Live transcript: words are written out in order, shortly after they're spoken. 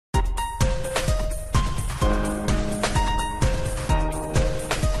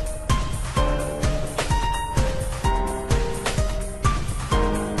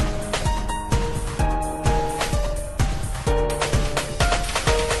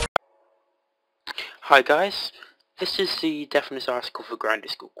Hi guys, this is the Definite article for Grammar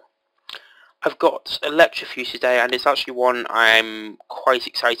School. I've got a lecture for you today, and it's actually one I'm quite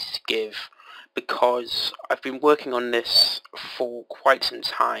excited to give because I've been working on this for quite some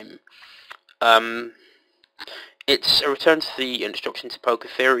time. It's a return to the Introduction to Poker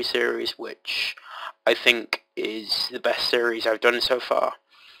Theory series, which I think is the best series I've done so far.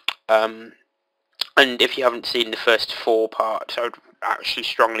 And if you haven't seen the first 4 parts, I would actually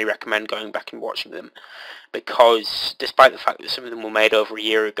strongly recommend going back and watching them, because despite the fact that some of them were made over a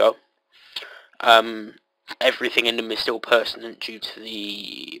year ago, everything in them is still pertinent due to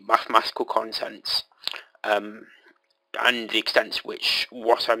the mathematical contents, and the extent to which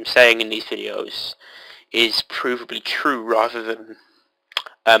what I'm saying in these videos is provably true, rather than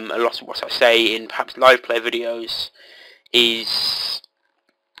a lot of what I say in perhaps live play videos is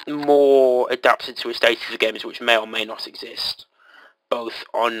more adapted to a state of the games which may or may not exist, both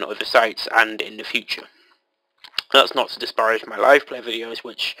on other sites and in the future. That's not to disparage my live play videos,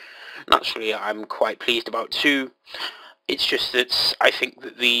 which naturally I'm quite pleased about too. It's just that I think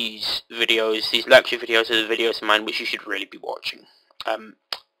that these videos, these lecture videos, are the videos of mine which you should really be watching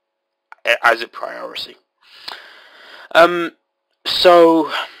as a priority.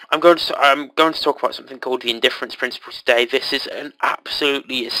 So I'm going to talk about something called the Indifference principle today. This is an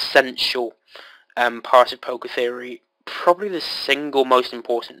absolutely essential part of poker theory, probably the single most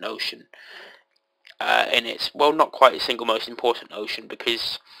important notion in it. Well, not quite the single most important notion,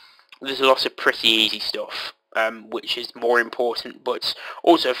 because there's a lot of pretty easy stuff which is more important, but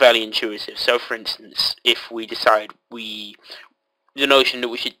also fairly intuitive. So, for instance, if we decide the notion that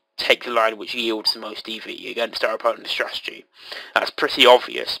we should take the line which yields the most EV against our opponent's strategy, that's pretty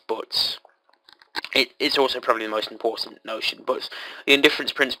obvious, but it's also probably the most important notion. But the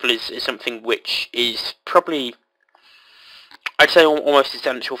indifference principle is something which is probably, I'd say, almost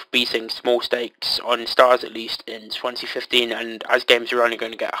essential for beating small stakes on stars, at least in 2015, and as games are only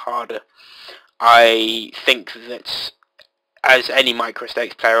going to get harder, I think that as any micro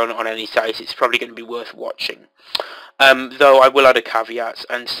stakes player on any site, it's probably going to be worth watching. Though I will add a caveat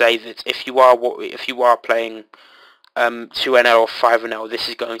and say that if you are playing 2NL or 5NL, this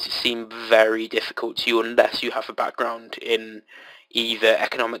is going to seem very difficult to you unless you have a background in either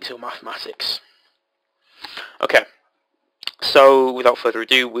economics or mathematics. Okay, so without further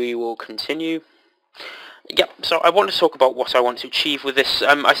ado, we will continue. Yep, so I want to talk about what I want to achieve with this.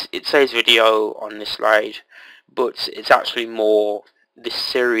 It says video on this slide, but it's actually more this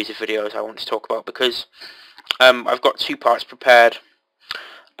series of videos I want to talk about, because I've got 2 parts prepared.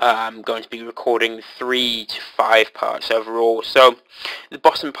 I'm going to be recording 3 to 5 parts overall. So the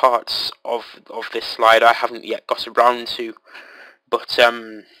bottom parts of this slide I haven't yet got around to, but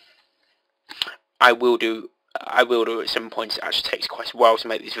I will do at some point. It actually takes quite a while to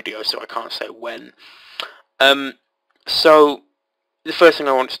make these videos, so I can't say when. So the first thing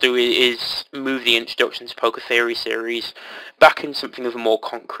I want to do is move the Introduction to Poker Theory series back in something of a more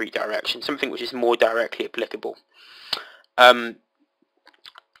concrete direction, something which is more directly applicable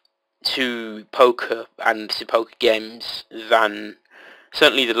to poker and to poker games than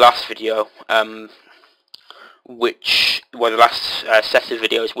certainly the last video, the last set of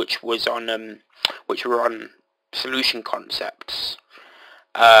videos which were on solution concepts,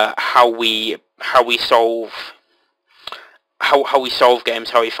 how we solve games,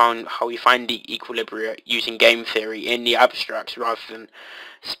 how we find the equilibria using game theory in the abstract rather than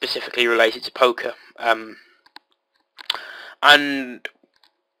specifically related to poker. And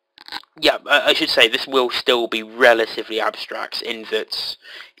yeah, I should say this will still be relatively abstract, in that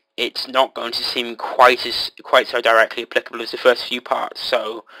it's not going to seem quite so directly applicable as the first few parts.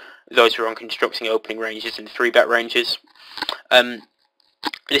 So those who are on constructing opening ranges and 3-bet ranges,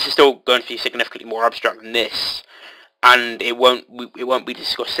 this is still going to be significantly more abstract than this, and it won't be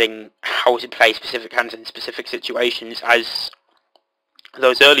discussing how to play specific hands in specific situations as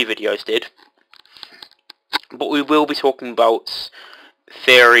those early videos did. But we will be talking about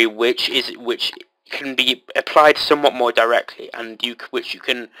theory which can be applied somewhat more directly, and which you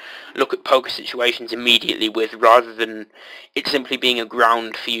can look at poker situations immediately with, rather than it simply being a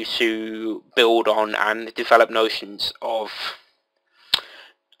ground for you to build on and develop notions of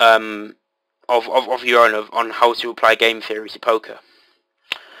your own on how to apply game theory to poker.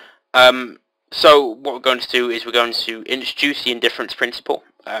 So what we're going to do is we're going to introduce the indifference principle.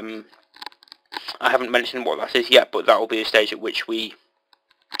 I haven't mentioned what that is yet, but that will be a stage at which we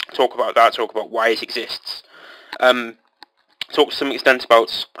talk about that, talk about why it exists, talk to some extent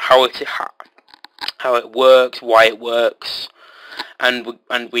about how it works, why it works, and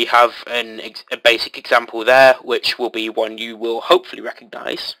we have a basic example there, which will be one you will hopefully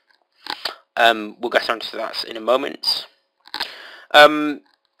recognise. We'll get onto that in a moment.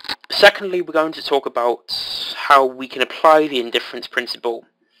 Secondly, we're going to talk about how we can apply the indifference principle,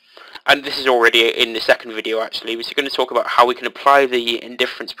 and this is already in the second video actually. We're going to talk about how we can apply the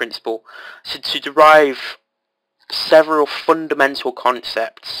indifference principle to derive several fundamental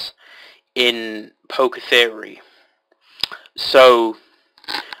concepts in poker theory. So,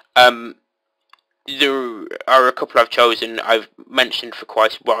 there are a couple I've chosen. I've mentioned for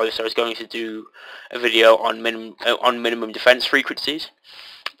quite a while, so I was going to do a video on minimum defense frequencies,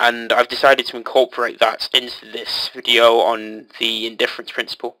 and I've decided to incorporate that into this video on the indifference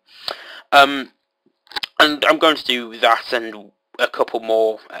principle. And I'm going to do that and a couple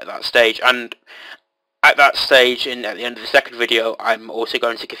more at that stage. And at that stage, and at the end of the second video, I'm also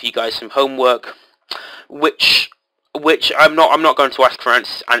going to give you guys some homework, which I'm not going to ask for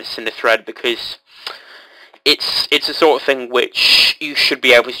answers in the thread, because it's a sort of thing which you should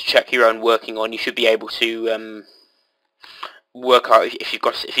be able to check your own working on. You should be able to work out if you've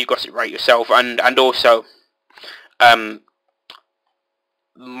got it right yourself, and also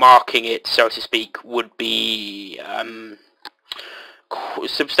marking it, so to speak, would be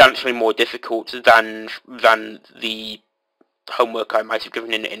substantially more difficult than the homework I might have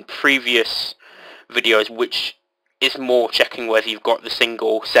given in previous videos, which is more checking whether you've got the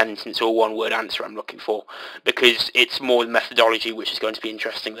single sentence or one word answer I'm looking for, because it's more the methodology which is going to be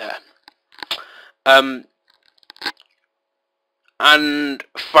interesting there. And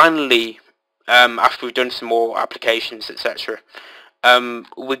finally, after we've done some more applications, etc.,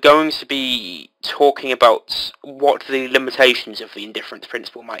 we're going to be talking about what the limitations of the indifference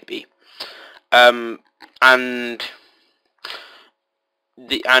principle might be, and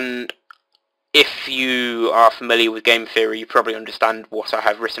if you are familiar with game theory, you probably understand what I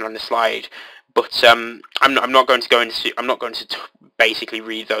have written on the slide. But I'm not going to basically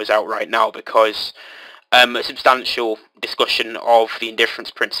read those out right now, because a substantial discussion of the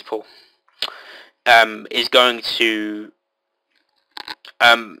indifference principle is going to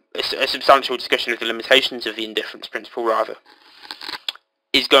a substantial discussion of the limitations of the indifference principle, rather,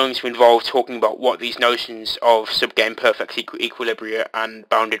 is going to involve talking about what these notions of subgame perfect equilibria and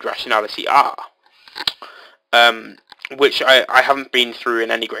bounded rationality are, which I haven't been through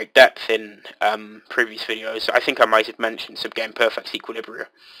in any great depth in previous videos. I think I might have mentioned subgame perfect equilibria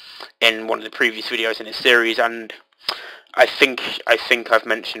in one of the previous videos in this series, and I think I've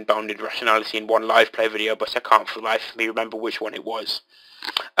mentioned bounded rationality in one live play video, but I can't for the life of me remember which one it was.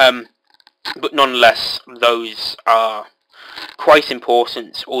 But nonetheless, those are quite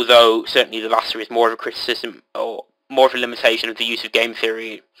important, although certainly the latter is more of a criticism, or more of a limitation of the use of game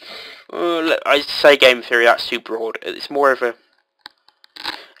theory. I say game theory, that's too broad. It's more of a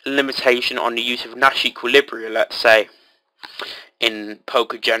limitation on the use of Nash equilibria, let's say, in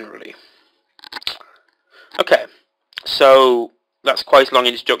poker generally. Okay, so that's quite a long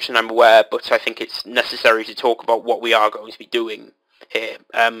introduction, I'm aware, but I think it's necessary to talk about what we are going to be doing here,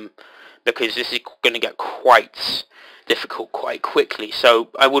 because this is going to get quite difficult quite quickly. So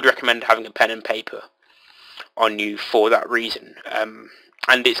I would recommend having a pen and paper on you for that reason,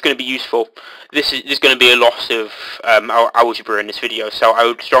 and it's going to be useful. There's going to be a lot of algebra in this video, so I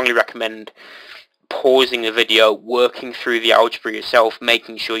would strongly recommend pausing the video, working through the algebra yourself,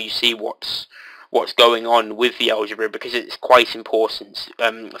 making sure you see what's going on with the algebra, because it's quite important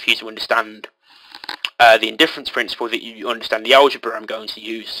for you to understand the indifference principle, that you understand the algebra I'm going to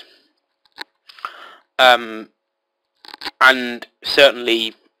use. And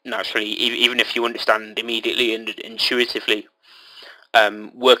certainly, naturally, even if you understand immediately and intuitively,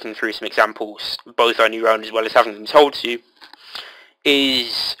 working through some examples, both on your own as well as having them told to you,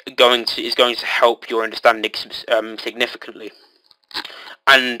 is going to help your understanding significantly.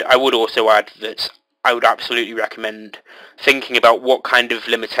 And I would also add that I would absolutely recommend thinking about what kind of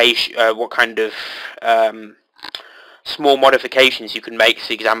limitation, what kind of small modifications you can make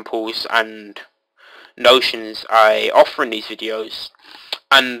to examples and notions I offer in these videos,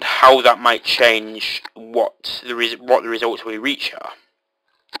 and how that might change what the results we reach are.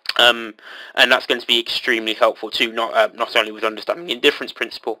 And that's going to be extremely helpful too, not only with understanding the indifference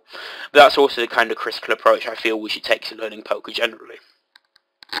principle, but that's also the kind of critical approach I feel we should take to learning poker generally.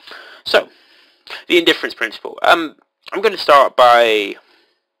 So, the indifference principle. I'm going to start by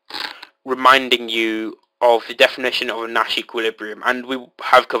reminding you of the definition of a Nash equilibrium, and we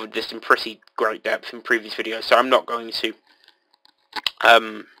have covered this in pretty great depth in previous videos, so I'm not going to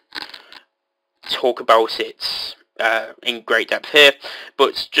talk about it in great depth here,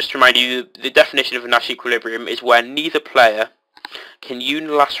 but just to remind you, the definition of a Nash equilibrium is where neither player can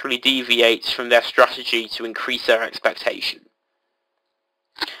unilaterally deviate from their strategy to increase their expectation.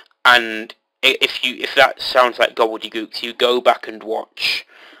 And if that sounds like gobbledygook, you go back and watch.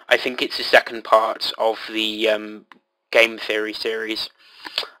 I think it's the second part of the game theory series,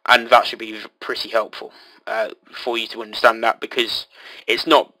 and that should be pretty helpful for you to understand that, because it's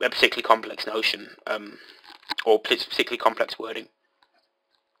not a particularly complex notion or particularly complex wording.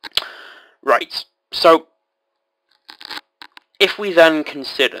 Right. So if we then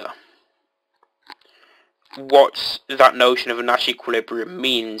consider what that notion of a Nash equilibrium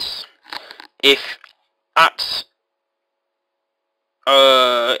means, if at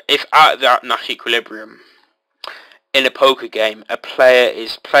that Nash equilibrium in a poker game a player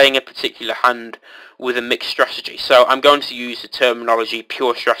is playing a particular hand with a mixed strategy. So I'm going to use the terminology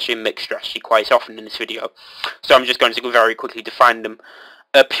pure strategy and mixed strategy quite often in this video, so I'm just going to very quickly define them.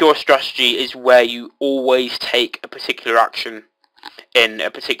 A pure strategy is where you always take a particular action in a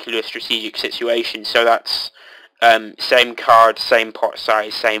particular strategic situation. So that's same card, same pot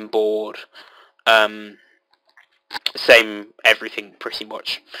size, same board, same everything pretty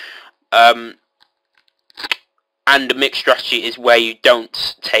much. And a mixed strategy is where you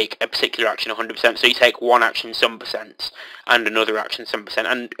don't take a particular action 100%, so you take one action some percent and another action some percent,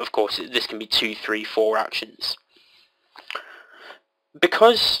 and of course this can be 2, 3, 4 actions.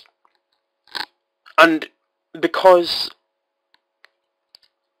 Because a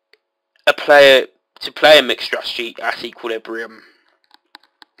player, to play a mixed strategy at equilibrium,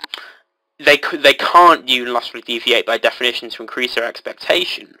 they can't unilaterally deviate by definition to increase their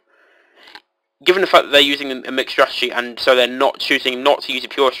expectation. Given the fact that they're using a mixed strategy, and so they're not choosing not to use a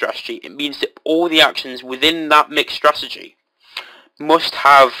pure strategy, it means that all the actions within that mixed strategy must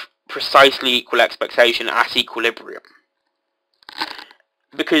have precisely equal expectation at equilibrium.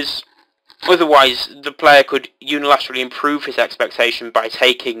 Because otherwise the player could unilaterally improve his expectation by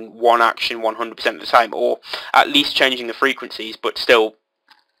taking one action 100% of the time, or at least changing the frequencies, but still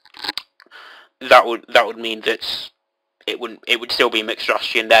that would mean that it would still be a mixed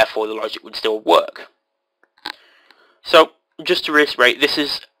strategy, and therefore the logic would still work. So just to reiterate, this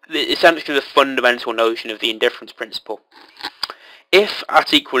is essentially the fundamental notion of the indifference principle. If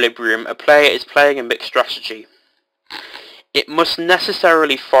at equilibrium a player is playing a mixed strategy, it must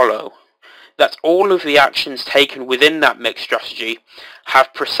necessarily follow that all of the actions taken within that mixed strategy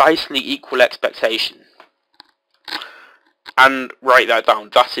have precisely equal expectation. And write that down.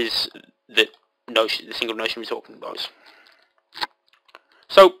 That is the notion, the single notion we're talking about.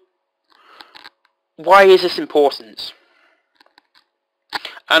 So, why is this important?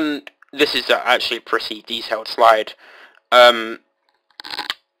 And this is actually a pretty detailed slide.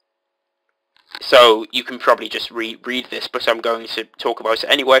 So you can probably just read this, but I'm going to talk about it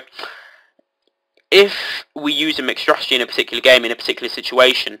anyway. If we use a mixed strategy in a particular game, in a particular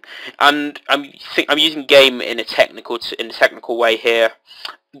situation, and I'm using game in a technical way here.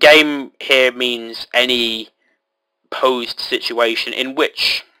 Game here means any posed situation in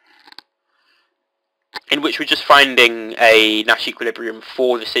which we're just finding a Nash equilibrium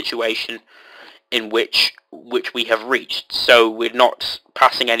for the situation in which we have reached. So we're not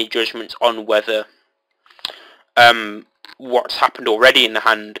passing any judgments on whether what's happened already in the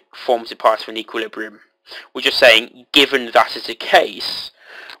hand forms a part of an equilibrium. We're just saying, given that is the case,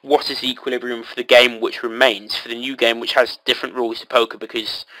 what is the equilibrium for the game which remains, for the new game which has different rules to poker,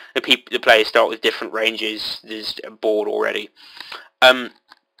 because the players start with different ranges, there's a board already. And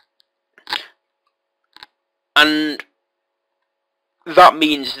that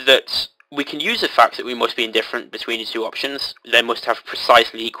means that we can use the fact that we must be indifferent between the two options. They must have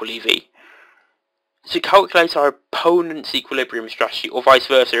precisely equal EV to calculate our opponent's equilibrium strategy, or vice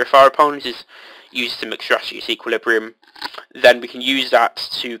versa. If our opponent uses a mixed strategy as equilibrium, then we can use that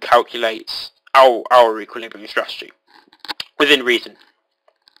to calculate our equilibrium strategy within reason.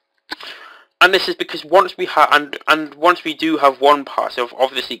 And this is because once we do have one part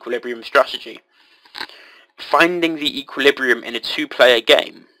of this equilibrium strategy, finding the equilibrium in a two-player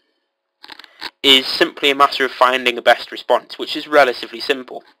game is simply a matter of finding a best response, which is relatively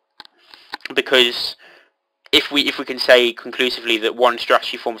simple. Because if we can say conclusively that one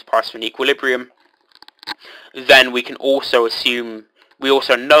strategy forms part of an equilibrium, then we can also assume, we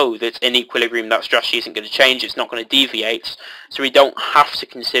also know that in equilibrium that strategy isn't going to change, it's not going to deviate, so we don't have to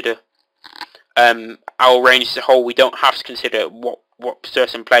consider our range as a whole. We don't have to consider what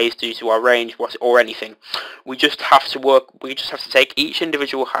certain plays do to our range, or anything. We just have to take each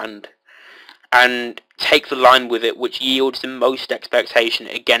individual hand and take the line with it which yields the most expectation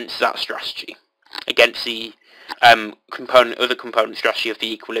against that strategy, against the other component strategy of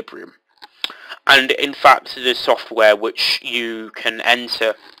the equilibrium. And in fact, there's software which you can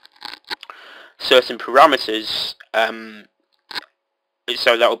enter certain parameters,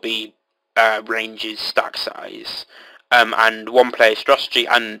 so that will be ranges, stack size, and one player strategy,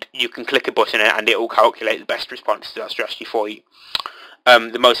 and you can click a button and it will calculate the best response to that strategy for you.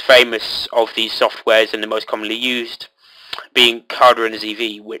 The most famous of these softwares and the most commonly used being Card Runner's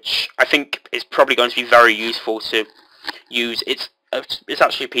EV, which I think is probably going to be very useful to use. It's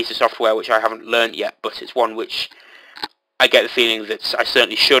actually a piece of software which I haven't learned yet, but it's one which I get the feeling that I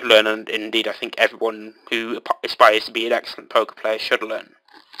certainly should learn, and indeed I think everyone who aspires to be an excellent poker player should learn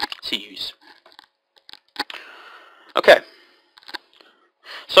to use. Okay,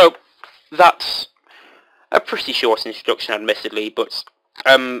 so that's a pretty short introduction, admittedly, but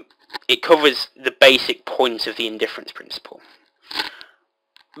it covers the basic points of the indifference principle.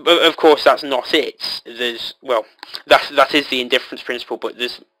 But of course, that's not it. That is the indifference principle, but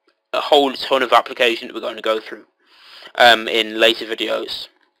there's a whole ton of application that we're going to go through in later videos.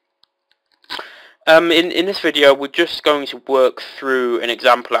 In this video, we're just going to work through an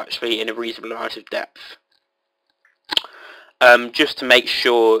example, actually, in a reasonable amount of depth, just to make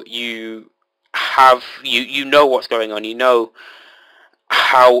sure you know what's going on, you know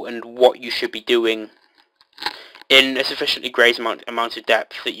how and what you should be doing in a sufficiently great amount of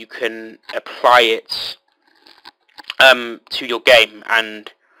depth that you can apply it to your game,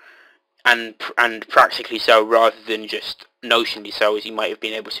 and practically so, rather than just notionally so, as you might have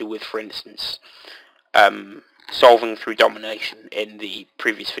been able to with, for instance, solving through domination in the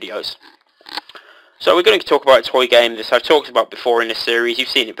previous videos. So we're going to talk about a toy game that I've talked about before in this series. You've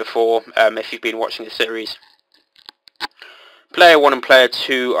seen it before if you've been watching the series. Player 1 and Player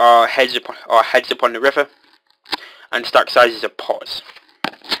 2 are heads up on the river, and stack sizes are pots.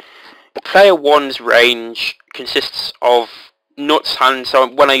 Player 1's range consists of nuts hands. So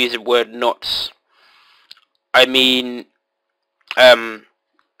when I use the word nuts, I mean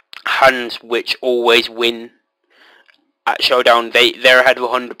hands which always win at showdown. They're ahead of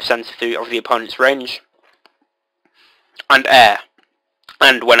 100% of the opponent's range. And air.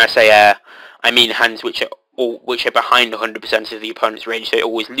 And when I say air, I mean hands which are behind 100% of the opponent's range. They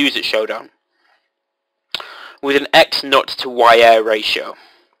always lose at showdown. With an X nut to Y air ratio,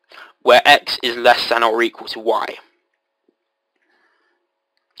 where X is less than or equal to Y.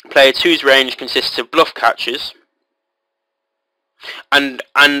 Player 2's range consists of bluff catchers, and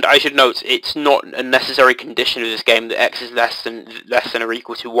I should note, it's not a necessary condition of this game that X is less than or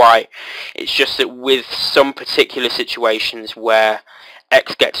equal to Y. It's just that with some particular situations where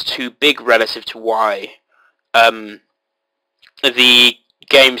X gets too big relative to Y, the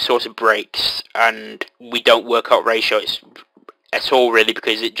game sort of breaks and we don't work out ratios at all, really,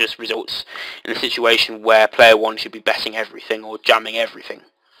 because it just results in a situation where player 1 should be betting everything or jamming everything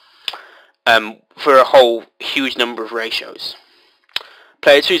for a whole huge number of ratios.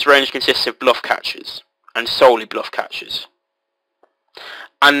 Player 2's range consists of bluff catchers, and solely bluff catchers.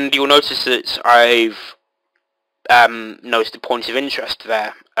 And you'll notice that I've noticed a point of interest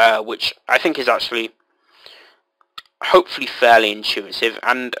there, which I think is actually hopefully fairly intuitive.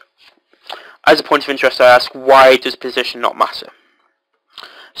 And as a point of interest, I ask, why does position not matter?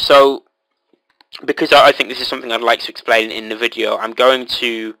 So, because I think this is something I'd like to explain in the video, I'm going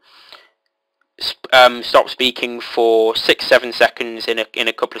to stop speaking for 6-7 seconds in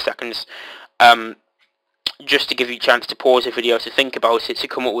a couple of seconds, just to give you a chance to pause the video, to think about it, to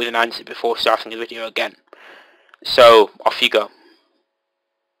come up with an answer before starting the video again. So, off you go.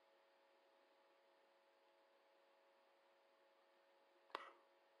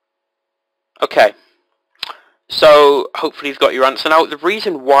 Okay, so hopefully you've got your answer now. The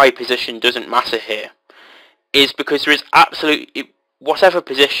reason why position doesn't matter here is because there is absolutely, whatever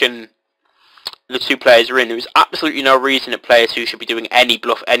position the two players are in, there is absolutely no reason that player 2 should be doing any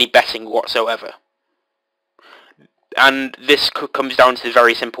betting whatsoever. And this comes down to the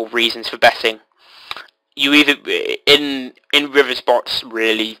very simple reasons for betting. You either, in river spots,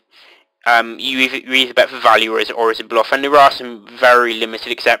 really, you either bet for value or as a bluff, and there are some very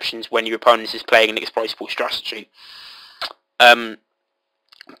limited exceptions when your opponent is playing an exploitable strategy.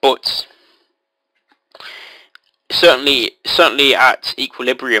 But certainly at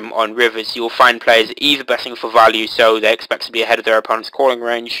equilibrium on rivers, you'll find players either betting for value, so they expect to be ahead of their opponent's calling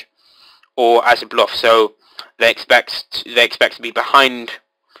range, or as a bluff, so they expect to be behind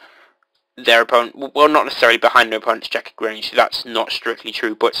their opponent. Well, not necessarily behind their opponent's checking range. That's not strictly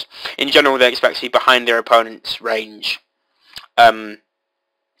true, but in general, they expect to be behind their opponent's range, and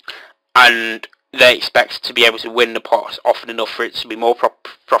they expect to be able to win the pot often enough for it to be more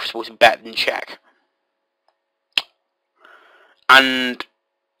profitable to bet than check. And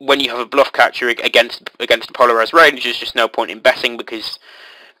when you have a bluff catcher against a polarized range, there's just no point in betting because,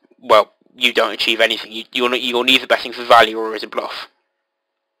 well, you don't achieve anything. You're neither betting for value or as a bluff.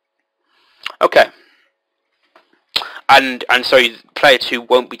 Okay, and so player 2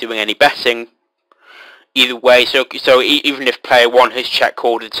 won't be doing any betting either way. So even if player 1 has check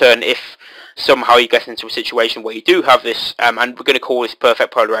called a turn, if somehow you get into a situation where you do have this, and we're going to call this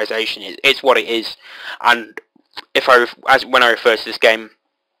perfect polarisation, it's what it is. And when I refer to this game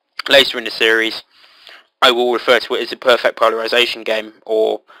later in the series, I will refer to it as a perfect polarisation game,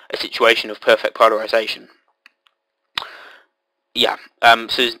 or a situation of perfect polarisation. Yeah, so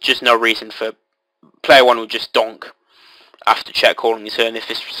there's just no reason for player 1 would just donk after check calling the turn if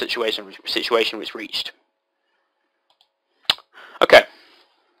this situation was reached. Okay,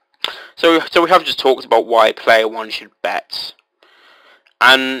 so we have just talked about why player 1 should bet,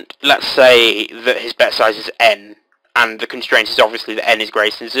 and let's say that his bet size is n, and the constraint is obviously that n is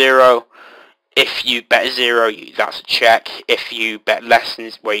greater than 0. If you bet 0, that's a check. If you bet less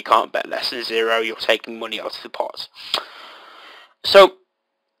than, well, you can't bet less than 0, you're taking money out of the pot. So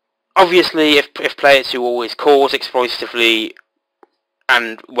obviously, if player 2 always calls exploitatively,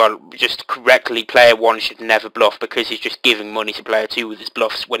 and, well, just correctly, player 1 should never bluff, because he's just giving money to player 2 with his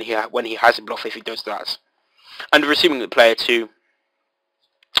bluffs when he has a bluff, if he does that. And we're assuming that player 2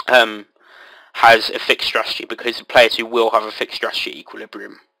 has a fixed strategy, because player 2 will have a fixed strategy at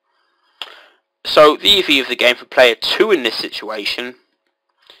equilibrium. So the EV of the game for player 2 in this situation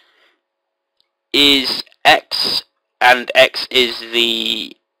is x, and x is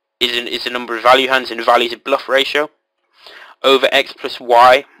the number of value hands in value to bluff ratio, over x plus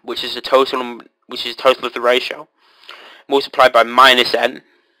y, which is the total of the ratio, multiplied by minus n,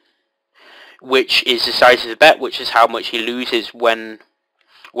 which is the size of the bet, which is how much he loses when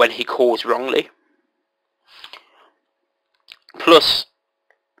he calls wrongly, plus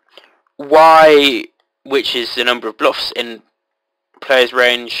y, which is the number of bluffs in player's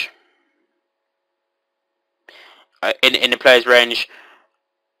range, in the player's range,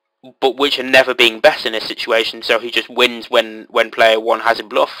 but which are never being bet in this situation, so he just wins when player 1 has a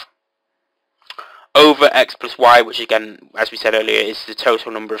bluff, over x plus y, which again, as we said earlier, is the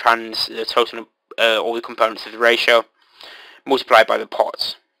total number of hands, the total all the components of the ratio, multiplied by the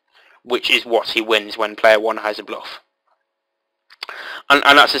pot, which is what he wins when player 1 has a bluff. And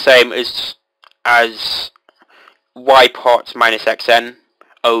that's the same as y pot minus xn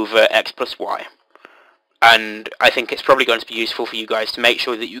over x plus y. And I think it's probably going to be useful for you guys to make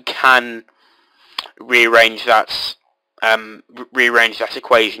sure that you can rearrange that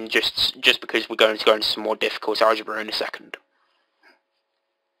equation, just because we're going to go into some more difficult algebra in a second.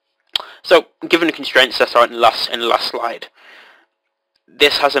 So, given the constraints set out in the last slide,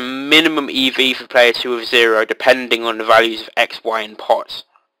 this has a minimum EV for player 2 of 0, depending on the values of x, y, and pot.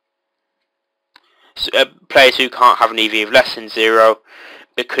 So, player 2 can't have an EV of less than 0,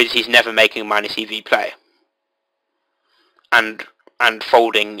 because he's never making a minus EV play. And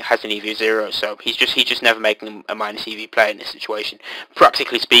folding has an EV of 0, so he's just never making a minus EV play in this situation.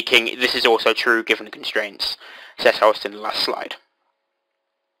 Practically speaking, this is also true given the constraints set out in the last slide.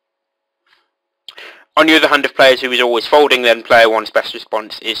 On the other hand, if player 2 is always folding, then player 1's best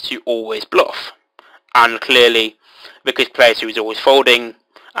response is to always bluff. And clearly, because player 2 is always folding,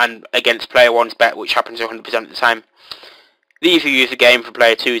 and against player 1's bet, which happens 100% of the time, the EV of the game for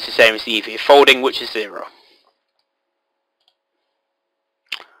player 2 is the same as the EV of folding, which is 0.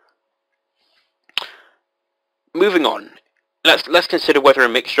 Moving on, let's consider whether a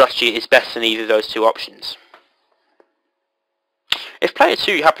mixed strategy is best than either of those two options. If player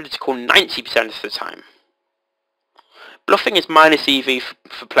 2 happens to call 90% of the time, bluffing is minus EV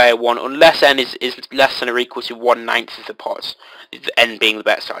for player 1 unless n is less than or equal to 1/9 of the pot, the n being the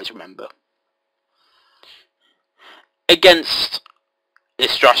bet size, remember. Against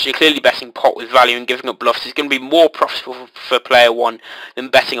this strategy, clearly betting pot with value and giving up bluffs is going to be more profitable for player 1 than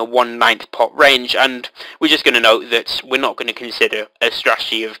betting a 1/9 pot range, and we're just going to note that we're not going to consider a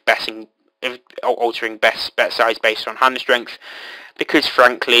strategy of altering bet size based on hand strength, because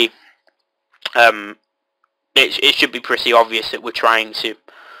frankly it should be pretty obvious that we're trying to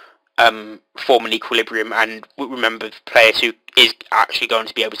form an equilibrium, and remember player 2 is actually going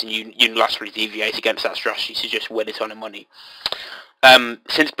to be able to unilaterally deviate against that strategy to just win it on the money.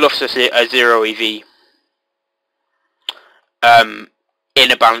 Since bluffs are 0 EV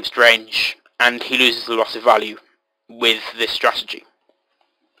in a balanced range, and he loses a lot of value with this strategy.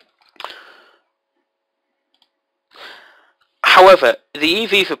 However, the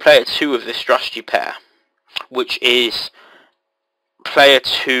EV for player 2 of this strategy pair, which is player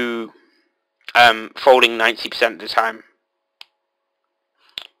 2 folding 90% of the time,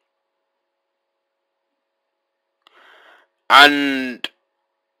 and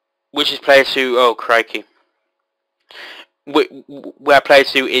which is player 2, oh crikey, where player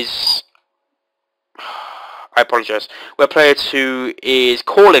 2 is I apologise, where player 2 is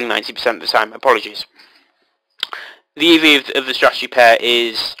calling 90% of the time. Apologies. The EV of the strategy pair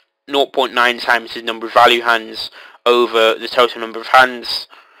is 0.9 times the number of value hands over the total number of hands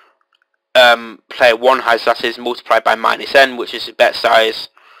player 1 has, that is, multiplied by minus n, which is the bet size,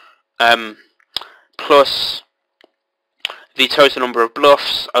 plus the total number of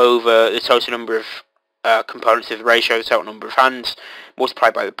bluffs over the total number of components of the ratio, the total number of hands,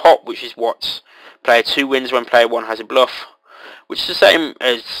 multiplied by the pot, which is what player 2 wins when player 1 has a bluff, which is the same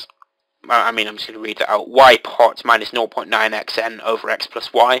as, I mean, I'm just going to read that out, y pot minus 0.9xn over x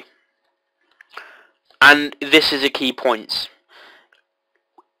plus y. And this is a key point.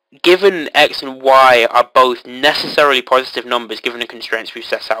 Given x and y are both necessarily positive numbers given the constraints we've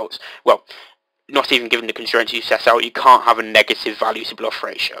set out, well, not even given the constraints you set out, you can't have a negative value to bluff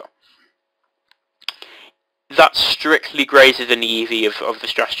ratio. That's strictly greater than the EV of the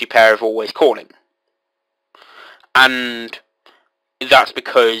strategy pair of always calling. And that's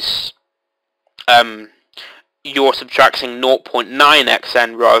because you're subtracting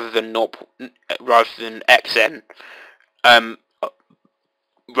 0.9xn rather than xn,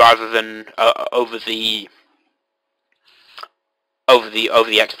 rather than over the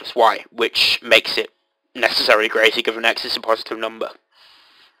x plus y, which makes it necessarily greater given x is a positive number.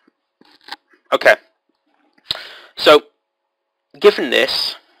 Okay, so given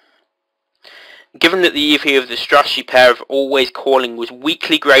this, given that the EV of the strategy pair of always calling was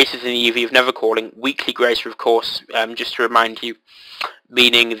weakly greater than the EV of never calling, weakly greater of course, just to remind you,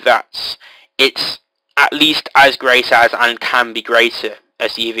 meaning that it's at least as great as and can be greater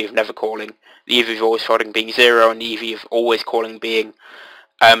as the EV of never calling, the EV of always folding being 0 and the EV of always calling being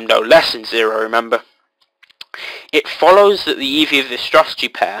no less than 0, remember. It follows that the EV of the strategy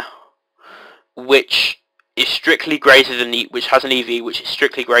pair, which is strictly greater than which has an EV which is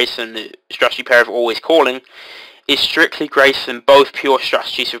strictly greater than the strategy pair of always calling, is strictly greater than both pure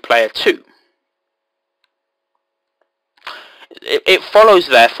strategies for player 2. It follows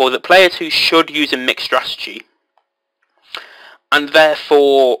therefore that player 2 should use a mixed strategy, and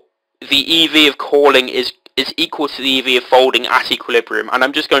therefore the EV of calling is equal to the EV of folding at equilibrium. And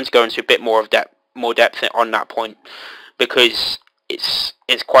I'm just going to go into a bit more depth on that point, because it's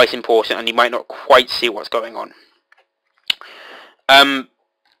quite important and you might not quite see what's going on.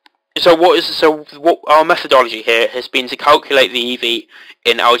 So what our methodology here has been to calculate the EV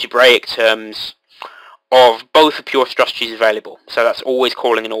in algebraic terms of both the pure strategies available. So that's always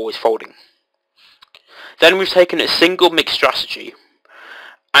calling and always folding. Then we've taken a single mixed strategy,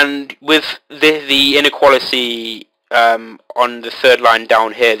 and with the inequality on the third line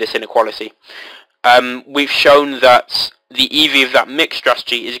down here, this inequality, we've shown that the EV of that mixed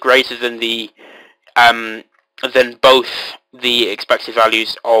strategy is greater than than both the expected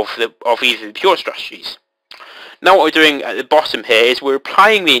values of either the pure strategies. Now what we're doing at the bottom here is we're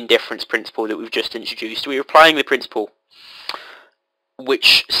applying the indifference principle that we've just introduced. We're applying the principle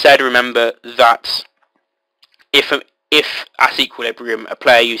which said, remember, that if at equilibrium a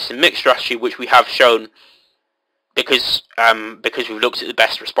player uses a mixed strategy, which we have shown because we've looked at the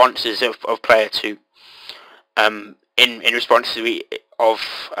best responses of player 2 in response to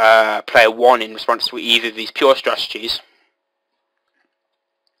player 1 in response to either of these pure strategies,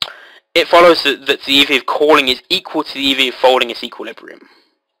 it follows that the EV of calling is equal to the EV of folding at equilibrium,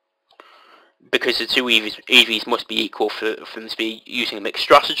 because the two EVs must be equal for them to be using a mixed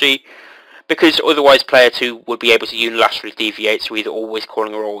strategy, because otherwise player 2 would be able to unilaterally deviate to either always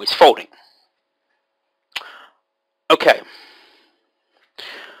calling or always folding. Okay,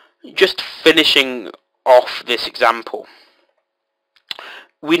 just finishing off this example.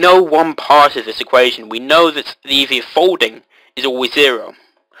 We know one part of this equation. We know that the EV of folding is always 0.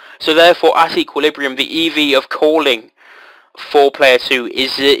 So therefore at equilibrium the EV of calling for player 2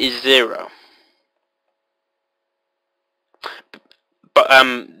 is 0. But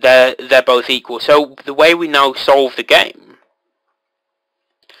they're both equal. So the way we now solve the game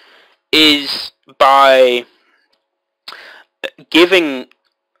is by giving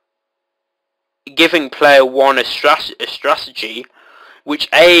player 1 a strategy which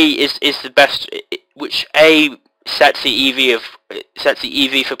is the best, which sets the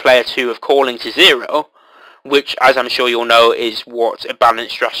EV for player 2 of calling to 0, which, as I'm sure you'll know, is what a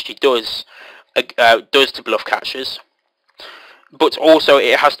balanced strategy does to bluff catchers. But also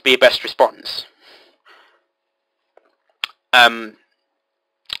it has to be a best response.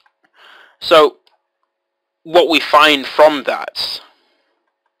 So what we find from that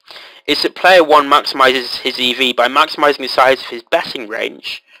is that player 1 maximizes his EV by maximizing the size of his betting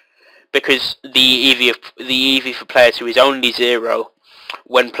range, because the EV for player 2 is only 0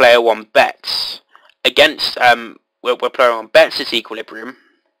 when player 1 bets, against where player 1 bets its equilibrium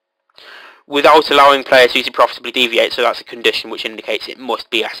without allowing player 2 to profitably deviate, so that's a condition which indicates it must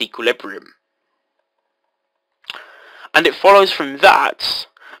be at equilibrium. And it follows from that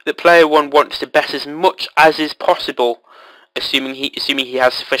player 1 wants to bet as much as is possible, assuming he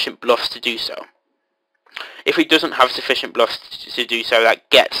has sufficient bluffs to do so. If he doesn't have sufficient bluffs to do so, it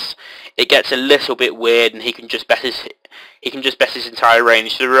gets a little bit weird, and he can just bet his entire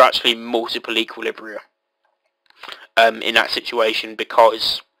range. So there are actually multiple equilibria in that situation,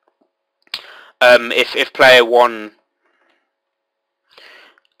 because if player 1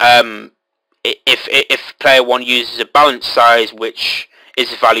 if player 1 uses a balance size, which is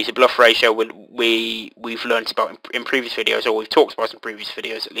the value to bluff ratio we've learned about in previous videos, or we've talked about in previous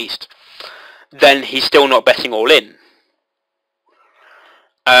videos at least, then he's still not betting all in.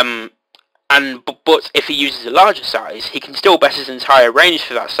 But if he uses a larger size, he can still bet his entire range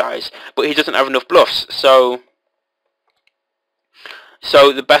for that size, but he doesn't have enough bluffs. So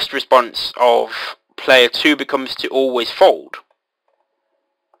the best response of player 2 becomes to always fold.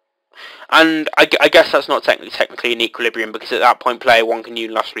 And I guess that's not technically an equilibrium, because at that point player 1 can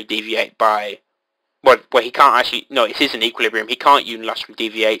unilaterally deviate by... Well, he can't actually... No, it is an equilibrium. He can't unilaterally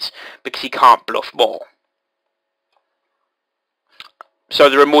deviate because he can't bluff more. So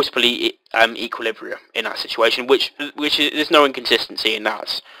there are multiple equilibria in that situation, which there's no inconsistency in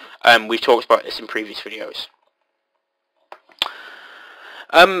that. We've talked about this in previous videos.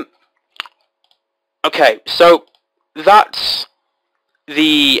 Okay, so that's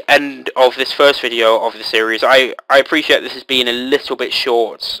the end of this first video of the series. I appreciate this has been a little bit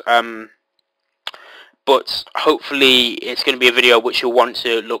short, but hopefully it's going to be a video which you'll want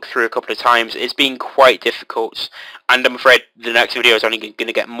to look through a couple of times. It's been quite difficult, and I'm afraid the next video is only going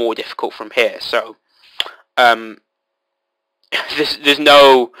to get more difficult from here. So there's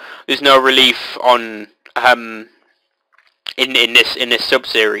no relief on in this sub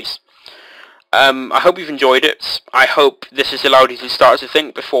series. I hope you've enjoyed it. I hope this has allowed you to start to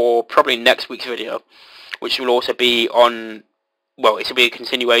think before probably next week's video, which will also be on, well, it will be a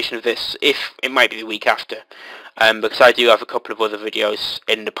continuation of this, if it might be the week after, because I do have a couple of other videos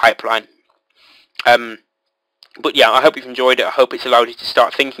in the pipeline. But yeah, I hope you've enjoyed it. I hope it's allowed you to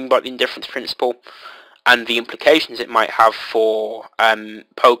start thinking about the indifference principle and the implications it might have for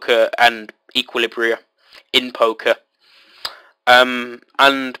poker and equilibria in poker.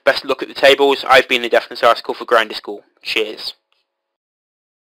 And best look at the tables. I've been the TheDefiniteArticle for Grinder School. Cheers.